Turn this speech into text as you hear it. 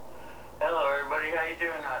how you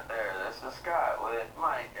doing out there? This is Scott with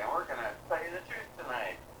Mike, and we're going to tell you the truth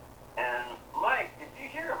tonight. And Mike, did you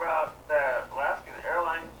hear about the Alaska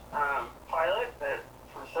Airlines pilot that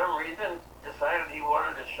for some reason decided he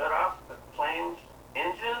wanted to shut off the plane's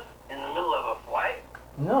engine in the middle of a flight?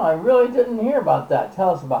 No, I really didn't hear about that.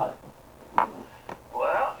 Tell us about it.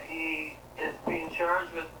 Well, he is being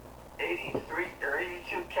charged with 83 or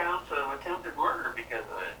 82 counts of attempted murder because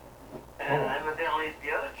of it. And evidently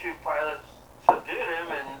the other two pilots subdued him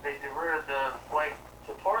and they diverted the flight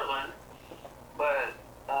to Portland. But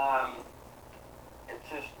it's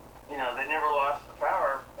just, they never lost the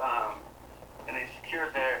power. And they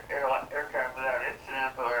secured their aircraft without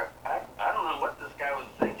incident. But I don't know what this guy was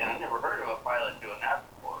thinking. I never heard of a pilot doing that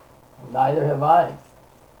before. Neither have I.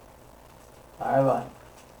 Neither have I.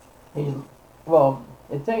 Well,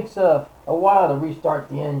 it takes a while to restart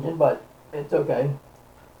the engine, but it's okay.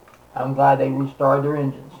 I'm glad they restarted their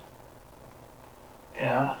engines.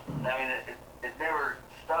 Yeah. I mean, it never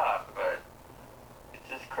stopped, but it's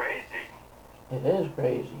just crazy. It is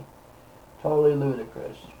crazy. Totally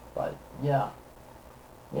ludicrous. But, yeah.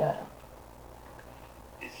 Yeah.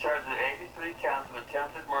 He's charged with 83 counts of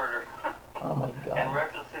attempted murder. Oh, my God. And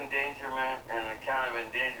reckless endangerment and a count of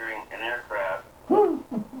endangering an aircraft.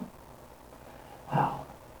 Wow.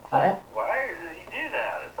 Why did he do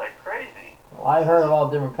that? It's like crazy. Well, I heard of all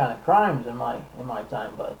different kind of crimes in my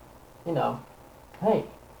time, but hey,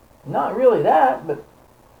 not really that, but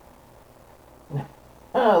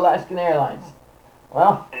Alaskan Airlines.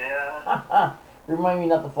 Well, Yeah. remind me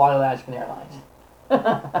not to fly Alaskan Airlines.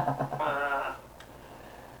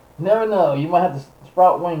 Never know. You might have to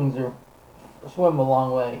sprout wings or swim a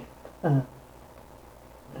long way.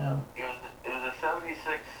 Yeah. It was a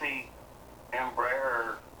 76-seat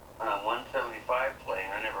Embraer 175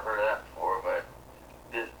 plane. I never heard of that before, but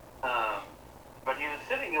he was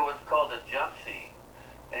sitting in what's called a jump seat,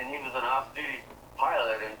 and he was an off-duty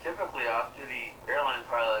pilot. And typically, off-duty airline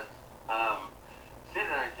pilots sit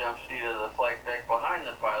in a jump seat of the flight deck behind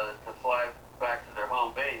the pilot to fly back to their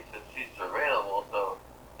home base if seats are available. So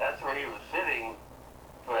that's where he was sitting.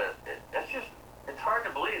 But it's hard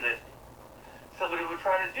to believe that somebody would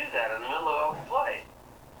try to do that in the middle of a flight,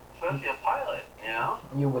 especially a pilot.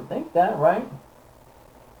 You would think that, right?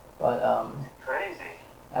 But Crazy.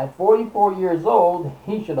 at 44 years old,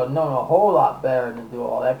 he should have known a whole lot better than to do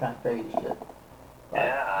all that kind of crazy shit. But,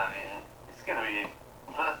 Yeah, I mean, it's gonna be.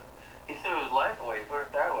 He threw his life away. Put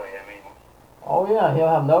it that way. I mean. oh yeah, he'll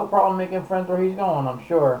have no problem making friends where he's going, I'm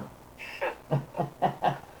sure.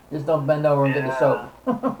 Just don't bend over and get the soap.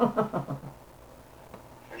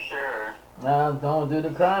 For sure. No, don't do the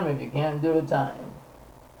crime if you can't do the time.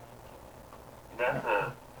 That's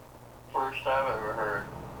the first I've ever heard.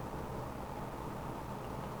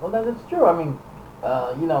 Well, that's true. I mean,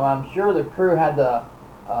 I'm sure the crew had to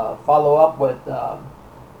follow up with the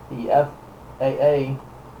FAA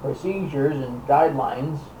procedures and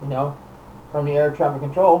guidelines, from the air traffic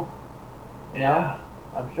control. Yeah.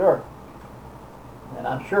 I'm sure. And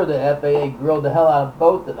I'm sure the FAA grilled the hell out of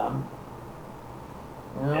both of them.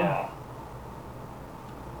 Yeah.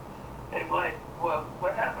 Hey, Mike,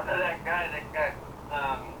 what happened to that guy that got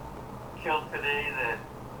killed today that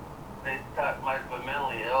they thought might have been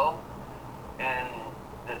mentally ill and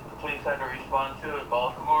that the police had to respond to in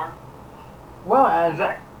Baltimore? Well, as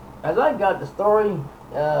I got the story,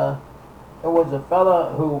 it was a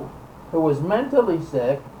fella who was mentally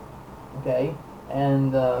sick, okay,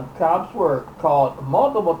 and the cops were called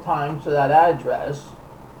multiple times to that address,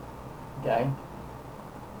 okay,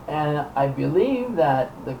 and I believe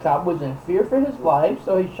that the cop was in fear for his life,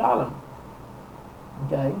 so he shot him,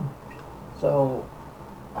 okay, so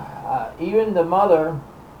even the mother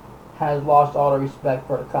has lost all the respect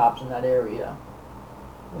for the cops in that area.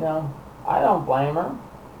 I don't blame her.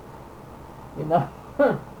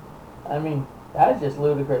 I mean, that's just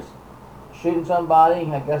ludicrous. Shooting somebody,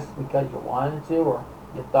 I guess because you wanted to, or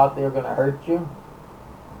you thought they were going to hurt you.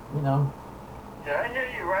 Did I hear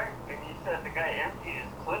you right when you said the guy emptied his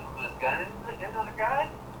clip with his gun into the guy?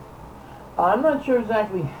 I'm not sure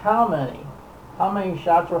exactly how many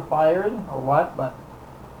shots were fired or what, but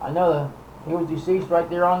I know that he was deceased right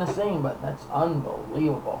there on the scene, but that's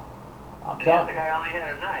unbelievable. The guy only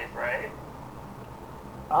had a knife, right?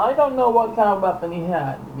 I don't know what kind of weapon he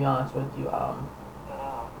had, to be honest with you.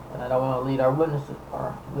 And I don't want to lead our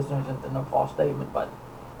listeners into no false statement, but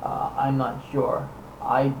I'm not sure.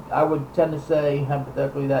 I would tend to say,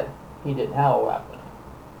 hypothetically, that he didn't have a weapon.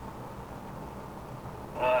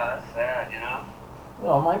 That's sad,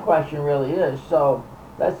 Well, my question really is, so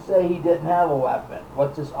let's say he didn't have a weapon.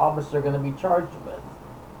 What's this officer going to be charged with?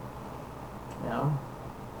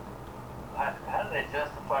 How does they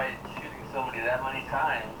justified shooting somebody that many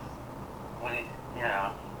times when he, you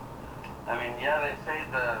know, I mean, yeah, they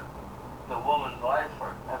saved the woman's life,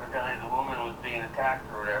 or evidently the woman was being attacked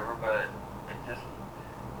or whatever, but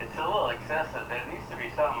it's a little excessive. There needs to be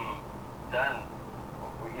something done,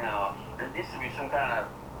 you know, there needs to be some kind of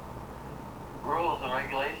rules and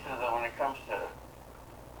regulations that when it comes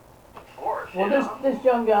to force, Well, you know? this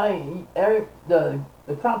young guy,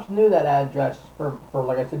 the cops knew that address for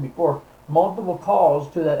like I said before, multiple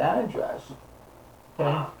calls to that address.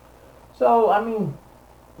 Okay, so I mean,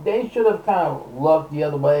 they should have kind of looked the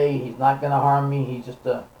other way. He's not gonna harm me. He's just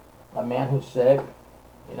a man who's sick,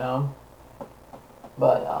 you know.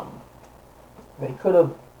 But they could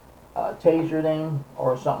have tasered him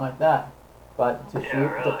or something like that. But to Yeah, shoot,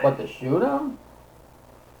 really. but to shoot him.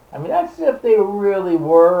 I mean, that's if they really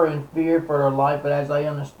were in fear for their life. But as I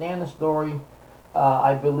understand the story,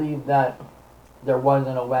 I believe that there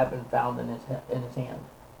wasn't a weapon found in his hand.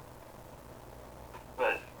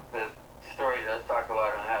 But the story does talk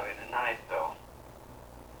about him having a knife, though.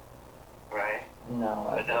 Right? No,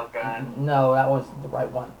 A nail gun? no, that wasn't the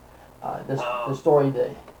right one. The story that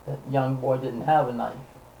the young boy didn't have a knife.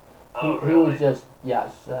 Oh, He really? was just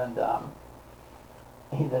yes, and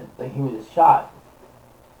he was shot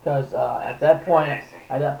because at that point,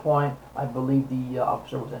 Crazy. I believe the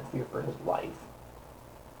officer was in fear for his life.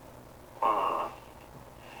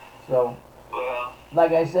 So, Well,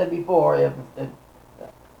 like I said before, if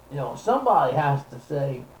you know, somebody has to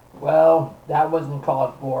say, well, that wasn't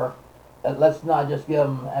called for. Let's not just give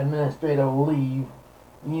him administrative leave.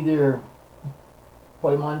 Either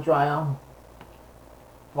put him on trial,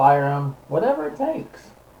 fire him, whatever it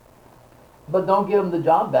takes. But don't give him the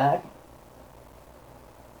job back.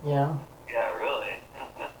 You know, yeah, really.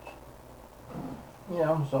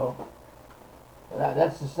 so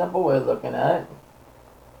that's the simple way of looking at it.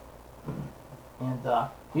 And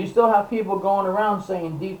you still have people going around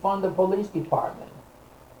saying defund the police department.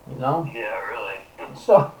 You know, Yeah, really.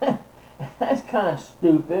 so that's kind of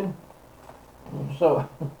stupid. So,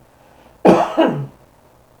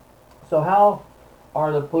 so how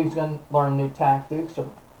are the police going to learn new tactics or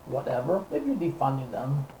whatever if you're defunding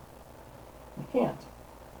them? You can't.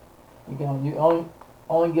 You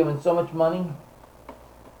only given so much money,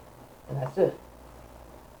 and that's it.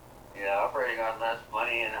 Yeah, operating on less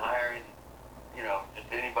money and hiring, you know, just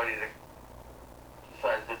anybody that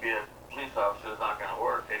decides to be a police officer is not going to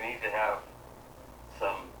work. They need to have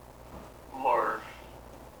some more,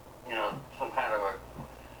 you know, some kind of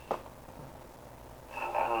a,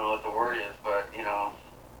 I don't know what the word is, but, you know,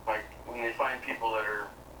 like when they find people that are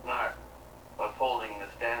not upholding the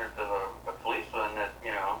standards of a policeman, that,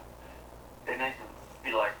 you know, they need to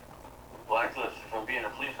be like blacklisted from being a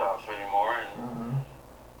police officer anymore, and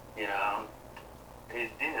Mm-hmm. you know, he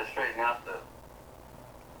needs to straighten out the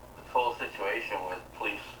whole situation with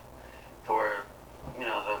police to where, you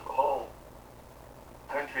know, the whole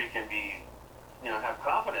country can be, you know, have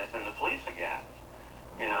confidence in the police again,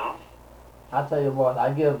 you know? I'll tell you what,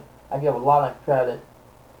 I give a lot of credit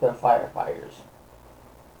to the firefighters.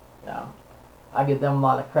 You know, I give them a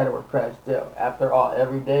lot of credit where credit's due. After all,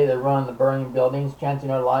 every day they run the burning buildings, chancing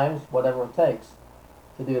their lives, whatever it takes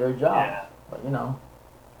to do their job. Yeah. But you know,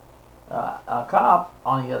 a cop,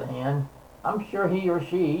 on the other hand, I'm sure he or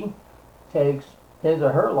she takes his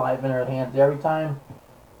or her life in their hands every time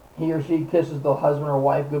he or she kisses the husband or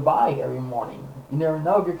wife goodbye every morning. You never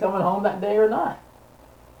know if you're coming home that day or not.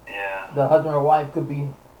 Yeah. The husband or wife could be,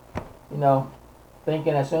 you know,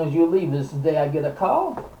 thinking as soon as you leave, this is the day I get a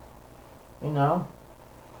call. You know,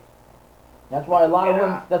 that's why a lot of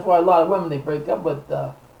women. That's why a lot of women they break up with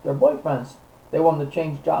their boyfriends. They want them to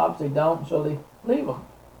change jobs, they don't, so they leave them.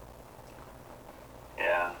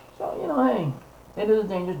 Yeah. So you know, hey, it is a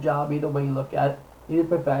dangerous job either way you look at it. Either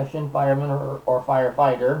profession, fireman or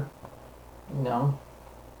firefighter. You know,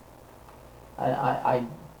 I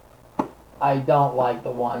don't like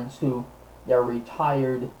the ones who they're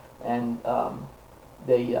retired and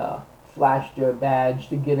they flashed their badge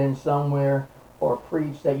to get in somewhere or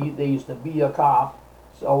preach that they used to be a cop.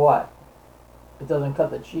 So what? It doesn't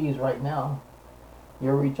cut the cheese right now.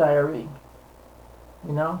 You're a retiree.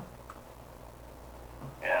 You know?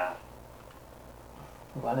 Yeah.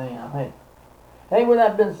 But anyhow, hey. Hey, with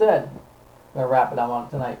that being said, I'm going to wrap it up on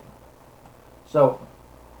tonight. So,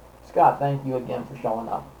 Scott, thank you again for showing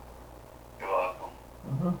up. You're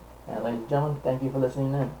welcome. And ladies and gentlemen, thank you for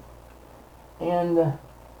listening in. And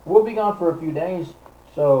we'll be gone for a few days.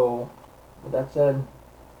 So, with that said,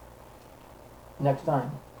 next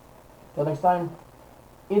time. Till next time,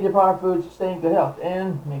 eat your proper foods, stay in good health,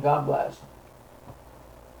 and may God bless.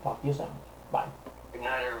 Talk to you soon. Bye. Good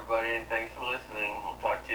night, everybody, and